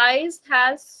 So rice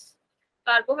has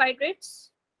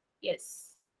carbohydrates.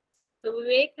 Yes. So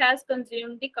Vivek has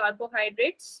consumed the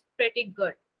carbohydrates pretty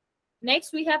good.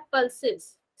 Next we have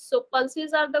pulses. So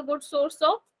pulses are the good source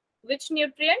of which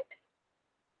nutrient?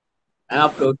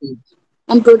 Proteins.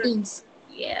 And proteins.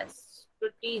 Yes,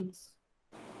 proteins.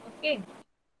 Okay.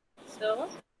 So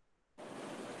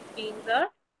proteins are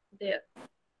there.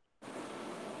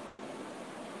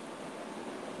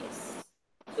 Yes.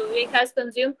 So Vivek has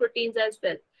consumed proteins as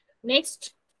well.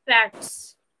 Next,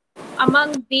 fats.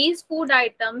 Among these food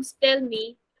items, tell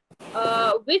me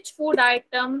which food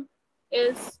item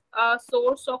is a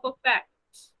source of a fat?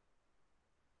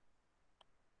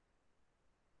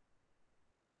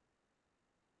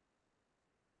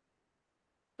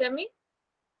 Tell me.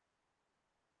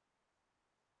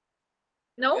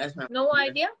 No? Yes, ma'am. No Yes.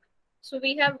 idea? So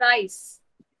we have rice.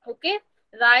 Okay.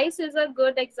 Rice is a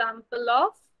good example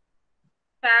of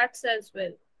fats as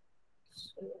well.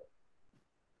 So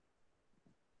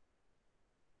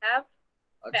have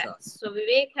fats. So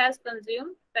Vivek has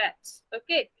consumed fats.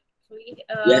 Okay. So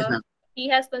Yes, ma'am. he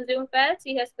has consumed fats,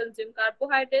 he has consumed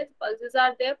carbohydrates, pulses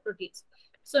are there, proteins.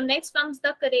 So next comes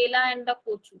the karela and the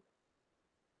kochu.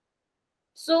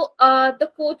 So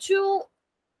the kochu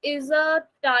is a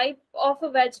type of a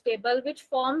vegetable which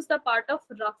forms the part of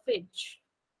roughage.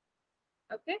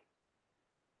 Okay.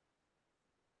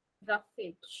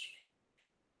 Roughage.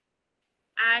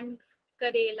 And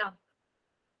karela.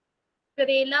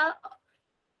 Karela,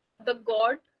 the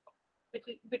god,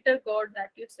 bitter gourd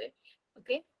that you say.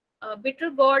 Okay. Bitter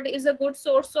gourd is a good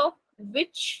source of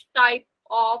which type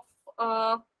of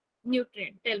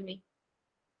nutrient? Tell me.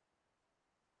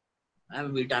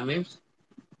 And vitamins.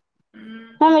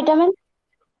 Ma'am, vitamin?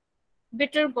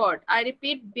 Bitter gourd. I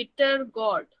repeat, bitter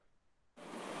gourd.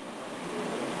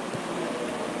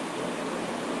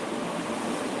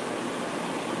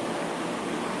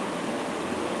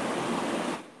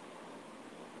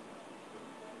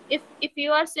 If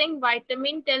you are saying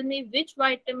vitamin, tell me which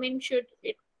vitamin should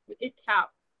it have?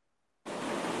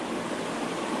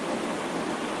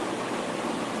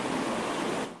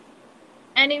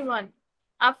 Anyone?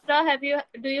 Afra,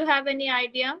 do you have any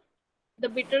idea? The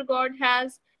bitter gourd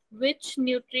has which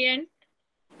nutrient?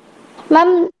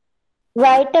 Ma'am,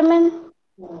 vitamin?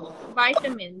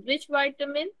 Vitamin. Which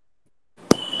vitamin?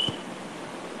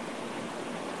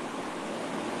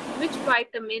 Which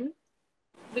vitamin?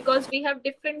 Because we have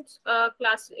different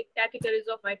categories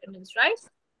of vitamins, right?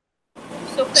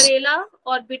 So karela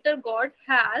or bitter gourd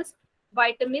has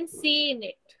vitamin C in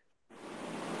it.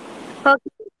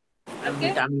 Okay.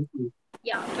 Vitamin C.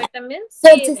 Yeah, vitamin So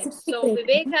C it's a in it. So citric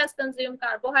Vivek has consumed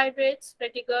carbohydrates,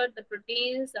 pretty good, the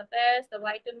proteins, the fats, the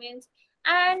vitamins,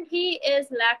 and he is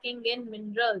lacking in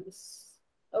minerals.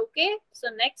 Okay, so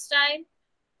next time,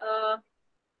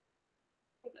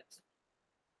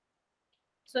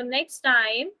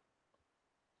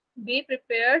 be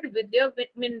prepared with your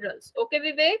minerals. Okay,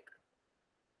 Vivek?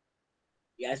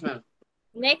 Yes, ma'am.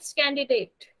 Next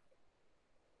candidate,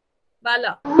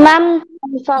 Bala. Ma'am,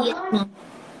 Yes, ma'am.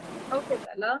 Okay,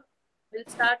 Bala. We'll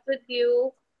start with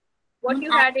you. What Ma'am,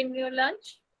 you had in your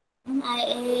lunch? I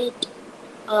ate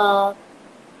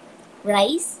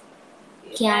rice,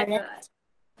 You had carrot,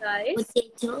 rice,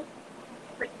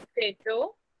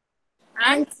 potato,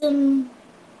 and and some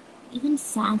even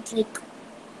fat like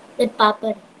that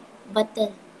papad,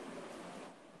 butter.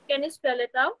 can you spell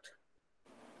it out?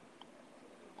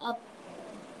 Uh,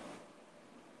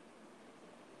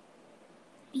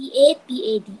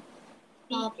 P-A-P-A-D.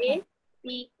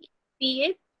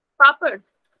 P-A-P-A, papad.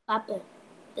 Papad.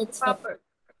 That's what. Papad.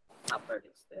 Papad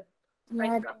is there. Yeah,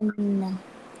 Right, papad. then,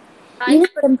 Rice, even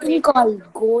something potato.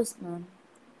 called ghost, man.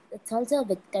 It's also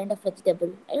a kind of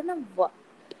vegetable. I don't know what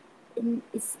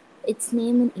its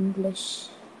name in English.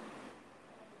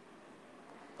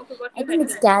 Okay, what I you think had?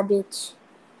 it's cabbage.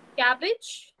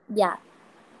 Cabbage? Yeah.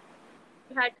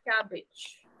 You had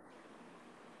cabbage.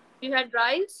 You had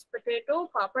rice, potato,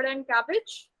 papad, and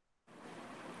cabbage?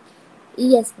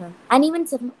 Yes, ma'am. And even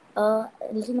some a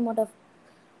little amount of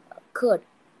curd.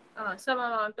 Some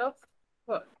amount of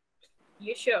curd.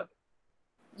 You sure?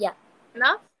 Yeah.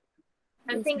 Enough?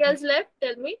 Yes, Anything ma'am. else left?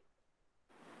 Tell me.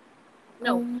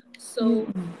 No. So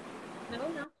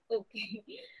no. Okay.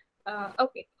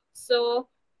 Okay. So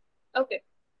okay.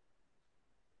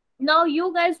 Now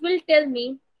you guys will tell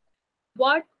me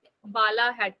what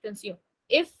Bala had consumed.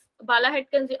 If Bala had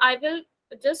consumed, I will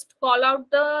just call out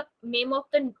the name of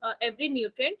the every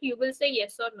nutrient. You will say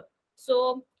yes or no.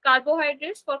 So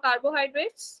carbohydrates, for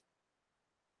carbohydrates.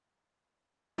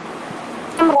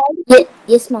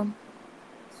 Yes, ma'am.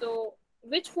 So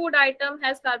Which food item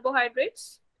has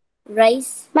carbohydrates?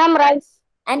 Rice Ma'am, rice. Rice.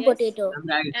 and Yes. potato. I'm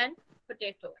right. And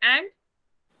potato. And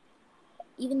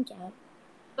Even carrot.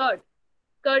 curd.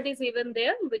 Curd is even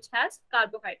there, which has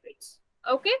carbohydrates.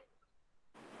 Okay.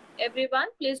 Everyone,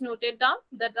 please note it down.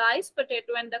 The rice,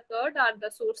 potato, and the curd are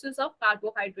the sources of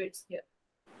carbohydrates here.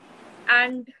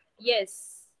 And yes,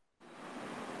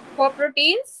 for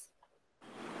proteins,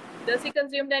 does he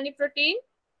consume any protein?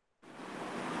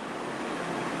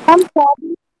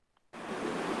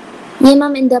 Yeah,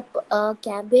 ma'am. In the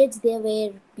cabbage, there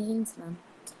were beans, ma'am.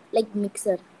 Like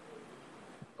mixer.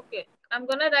 Okay, I'm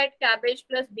gonna write cabbage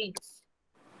plus beans.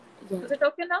 Yeah. Is it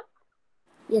okay now?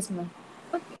 Yes, ma'am.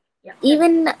 Okay. Yeah.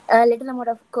 Even a little amount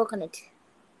of coconut.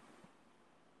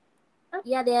 Huh?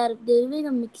 Yeah, they're doing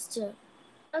a mixture.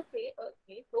 Okay.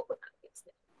 Okay. Coconut is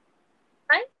there.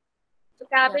 Fine. So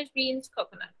cabbage, beans,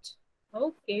 coconut.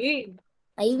 Okay.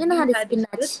 I even You had a had a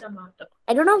spinach. good amount of.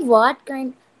 I don't know what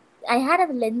kind. I had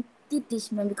a lengthy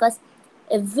dish, ma'am, because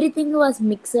everything was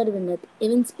mixed with it.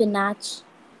 Even spinach,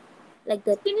 like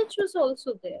that. Spinach was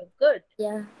also there. Good.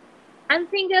 Yeah.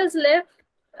 Anything else left,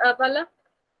 Bala?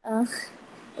 Uh,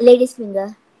 lady's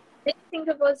finger. I think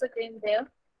it was again there.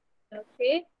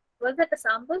 Okay. Was that a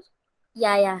sample?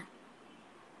 Yeah, yeah.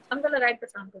 I'm gonna write the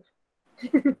sample.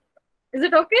 Is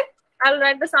it okay? I'll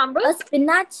write the sample.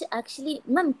 Spinach, actually,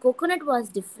 ma'am, coconut was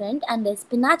different and the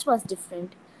spinach was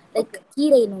different. Like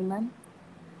keera, ma'am.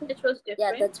 Which was Yeah,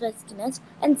 different. that's why spinach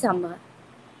and sambar.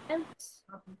 And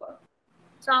sambar.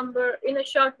 Sambar, in a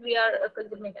short, we are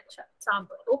consuming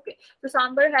sambar. Okay. So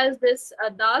sambar has this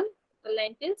dal,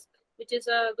 lentils, which is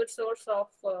a good source of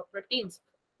proteins.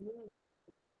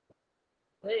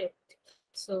 Great.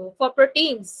 So for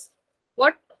proteins,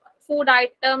 what food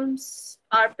items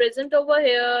are present over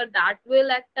here that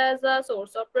will act as a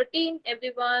source of protein?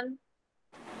 Everyone?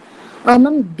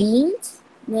 Ma'am, beans.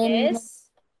 Then Yes.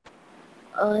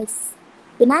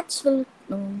 spinach will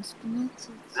spinach.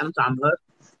 I'm sambar.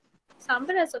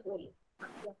 Sambar as a whole.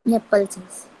 Yeah,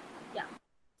 pulses. Yeah.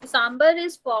 So sambar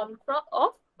is formed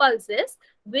of pulses,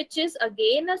 which is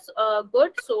again a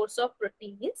good source of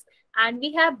proteins. And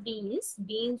we have beans.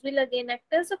 Beans will again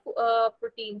act as a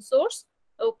protein source.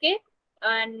 Okay.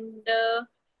 And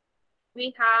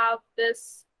we have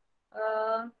this.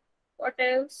 What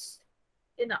else?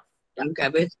 Enough. I'm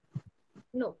cabbage.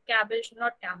 No, cabbage,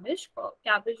 not cabbage.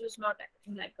 Cabbage is not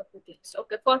acting like a protein.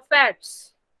 Okay, for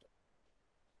fats.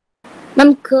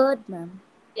 Ma'am, curd, ma'am.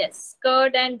 Yes,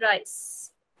 curd and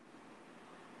rice.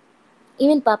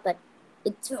 Even papad.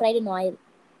 It's No. fried in oil.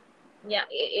 Yeah,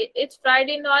 it's fried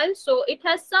in oil, so it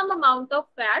has some amount of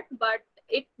fat, but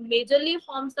it majorly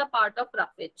forms the part of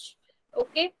roughage.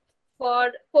 Okay,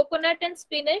 for coconut and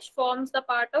spinach forms the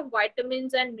part of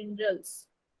vitamins and minerals.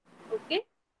 Okay,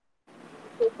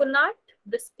 coconut,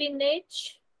 the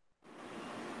spinach,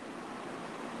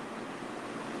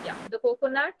 yeah, the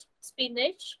coconut,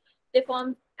 spinach, they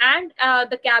form, and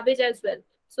the cabbage as well.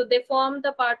 So they form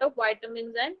the part of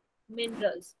vitamins and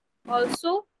minerals.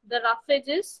 Also, the roughage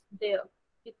is there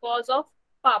because of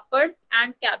papad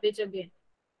and cabbage again.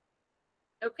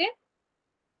 Okay.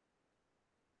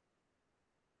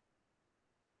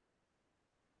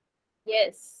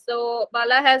 Yes. So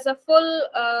Bala has a full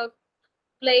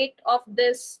plate of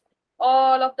this,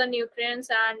 all of the nutrients,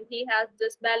 and he has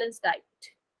this balanced diet.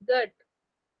 Good.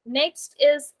 Next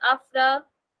is Afra.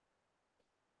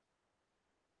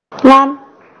 Ma'am.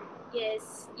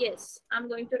 Yes, yes. I'm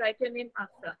going to write your name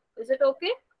Afra. Is it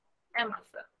okay? I'm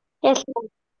Afra. Yes, ma'am.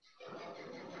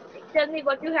 Tell me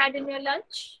what you had in your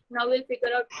lunch. Now we'll figure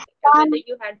out whether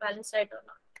you had balanced diet or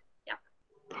not.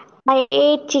 I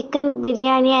ate chicken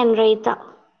biryani and raita.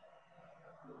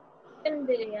 Chicken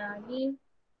biryani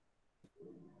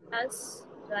as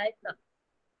raita.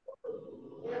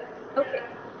 Okay.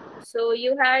 So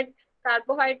you had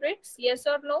carbohydrates, yes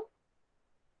or no?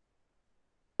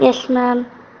 Yes, ma'am.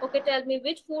 Okay, tell me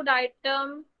which food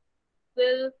item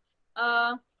will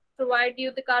provide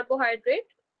you the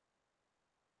carbohydrate?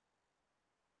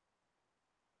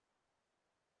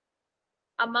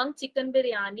 Among chicken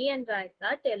biryani and raita,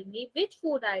 tell me which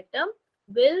food item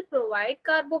will provide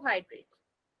carbohydrate?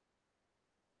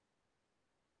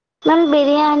 Ma'am,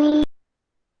 biryani.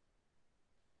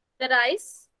 The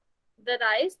rice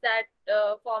that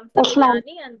forms the Yes, ma'am.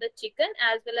 biryani, and the chicken,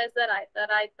 as well as the raita.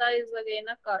 Raita is again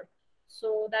a curd,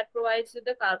 so that provides you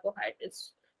the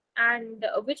carbohydrates. And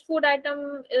which food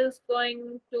item is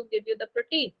going to give you the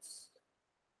proteins?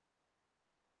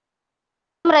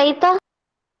 Raita.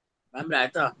 I'm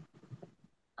raita.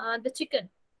 The chicken,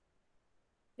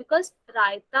 because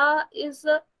raita is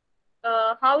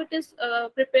how it is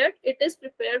prepared. It is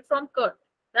prepared from curd,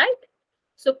 right?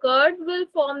 So curd will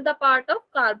form the part of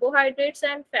carbohydrates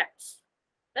and fats,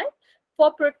 right?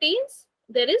 For proteins,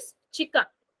 there is chicken.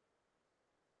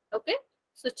 Okay,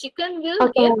 so chicken will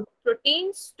Okay, give ma'am.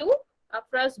 proteins to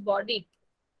Afra's body.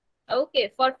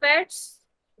 Okay, for fats,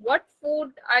 what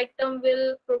food item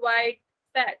will provide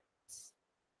fats?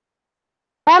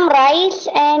 Ma'am, rice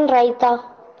and raita.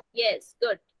 Yes,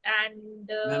 good. And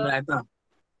Ma'am, raita.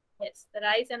 yes, the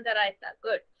rice and the raita,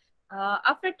 good.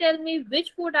 After, tell me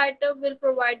which food item will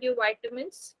provide you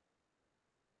vitamins?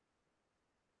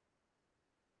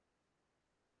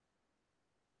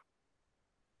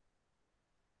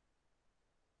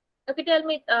 Okay, tell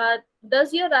me,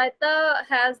 does your raita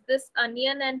has this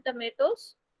onion and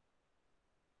tomatoes?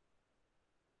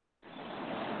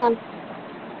 Ma'am.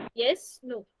 Yes,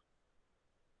 no.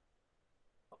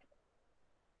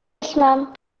 Yes,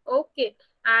 ma'am. Okay,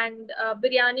 and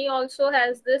biryani also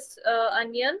has this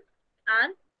onion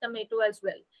and tomato as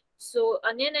well. So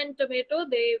onion and tomato,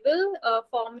 they will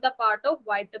form the part of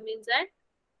vitamins and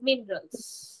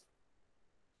minerals.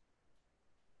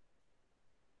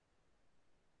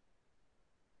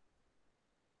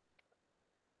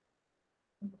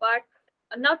 But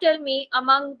now tell me,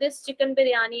 among this chicken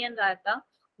biryani and raita,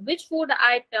 which food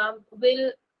item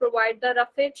will provide the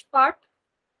roughage part?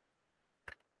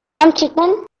 Ma'am,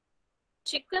 chicken.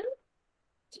 Chicken?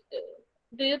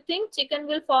 Do you think chicken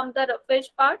will form the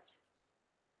roughage part?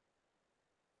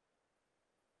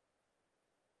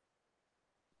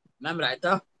 Ma'am,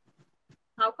 raita.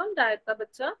 How come raita,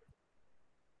 bacha?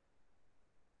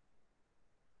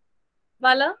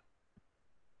 Bala,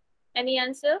 any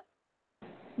answer?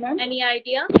 Any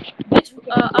idea? Which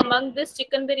among this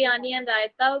chicken biryani and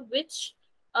raita, which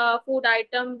food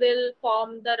item will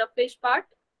form the roughage part?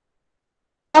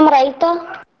 Ma'am,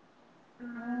 raita.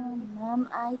 Ma'am,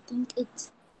 I think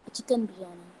it's chicken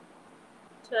biryani.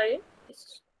 Sorry.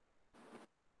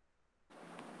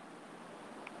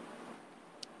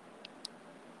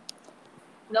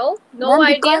 No Ma'am,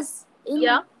 idea. because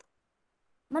Yeah.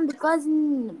 Ma'am, because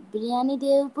in biryani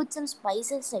they put some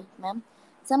spices, right, ma'am?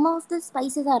 Some of the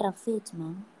spices are roughage,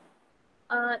 ma'am.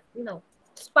 No.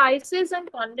 Spices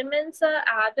and condiments are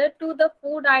added to the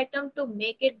food item to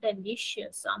make it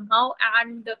delicious somehow,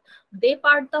 and they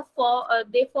form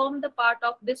the part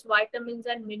of this vitamins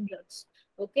and minerals.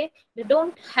 Okay, they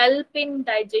don't help in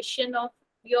digestion of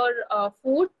your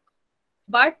food,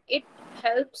 but it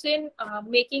helps in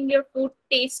making your food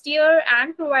tastier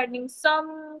and providing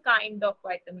some kind of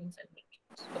vitamins and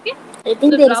minerals. Okay, I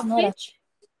think so there is no roughage.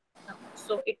 No.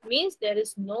 So it means there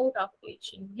is no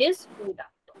roughage in his food item.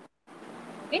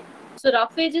 Okay, so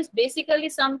roughage is basically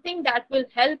something that will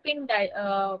help in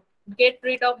get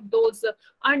rid of those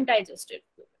undigested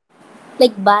food.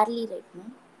 like barley, right,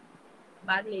 ma'am?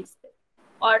 Barley is there.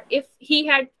 Or if he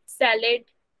had salad,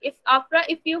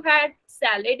 if you had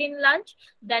salad in lunch,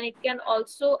 then it can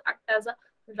also act as a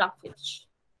roughage.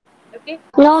 Okay,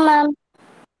 No, ma'am.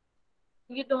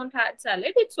 you don't had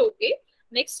salad, it's okay.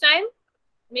 Next time,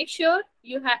 make sure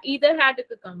you have either had a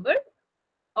cucumber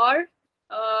or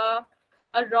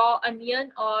a raw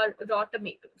onion or raw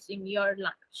tomatoes in your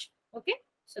lunch. Okay,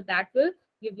 so that will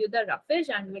give you the roughage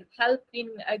and will help in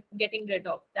getting rid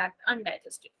of that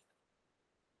undigested.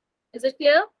 Is it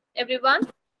clear, everyone?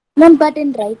 Ma'am, but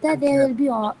in raita I'm there clear. will be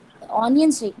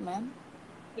onions, right, ma'am?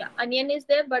 Yeah, onion is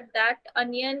there, but that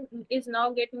onion is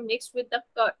now getting mixed with the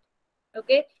curd.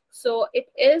 Okay, so it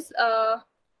is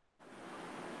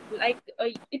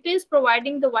it is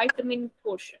providing the vitamin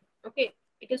portion. Okay,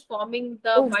 it is forming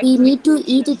the Oh, we vitamin need to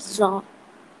eat portion. it raw.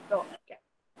 Raw, okay.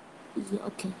 Yeah,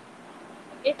 okay.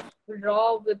 Okay,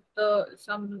 raw with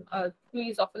some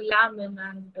squeeze of a lemon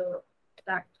and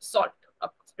that salt, a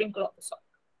sprinkle of the salt.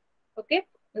 Okay,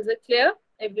 is it clear,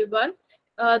 everyone?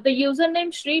 The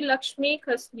username Sri Lakshmi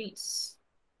Khasnis.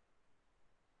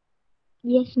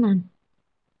 Yes, ma'am.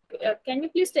 Can you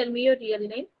please tell me your real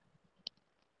name?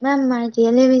 Ma'am, my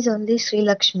real name is only Sri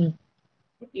Lakshmi.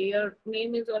 Okay, your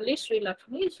name is only Sri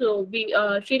Lakshmi. So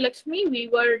Sri Lakshmi, we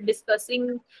were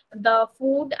discussing the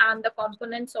food and the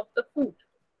components of the food.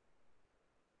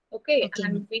 Okay, Okay,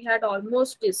 and we had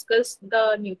almost discussed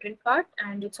the nutrient part,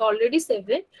 and it's already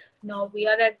 7. Now we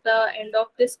are at the end of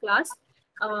this class.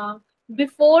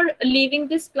 Before leaving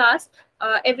this class,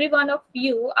 every one of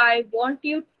you, I want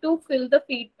you to fill the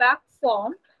feedback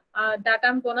form that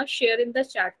I'm gonna share in the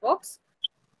chat box.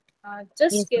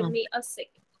 Just Yes, give ma'am. me a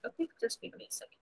second. Okay, just give me a second.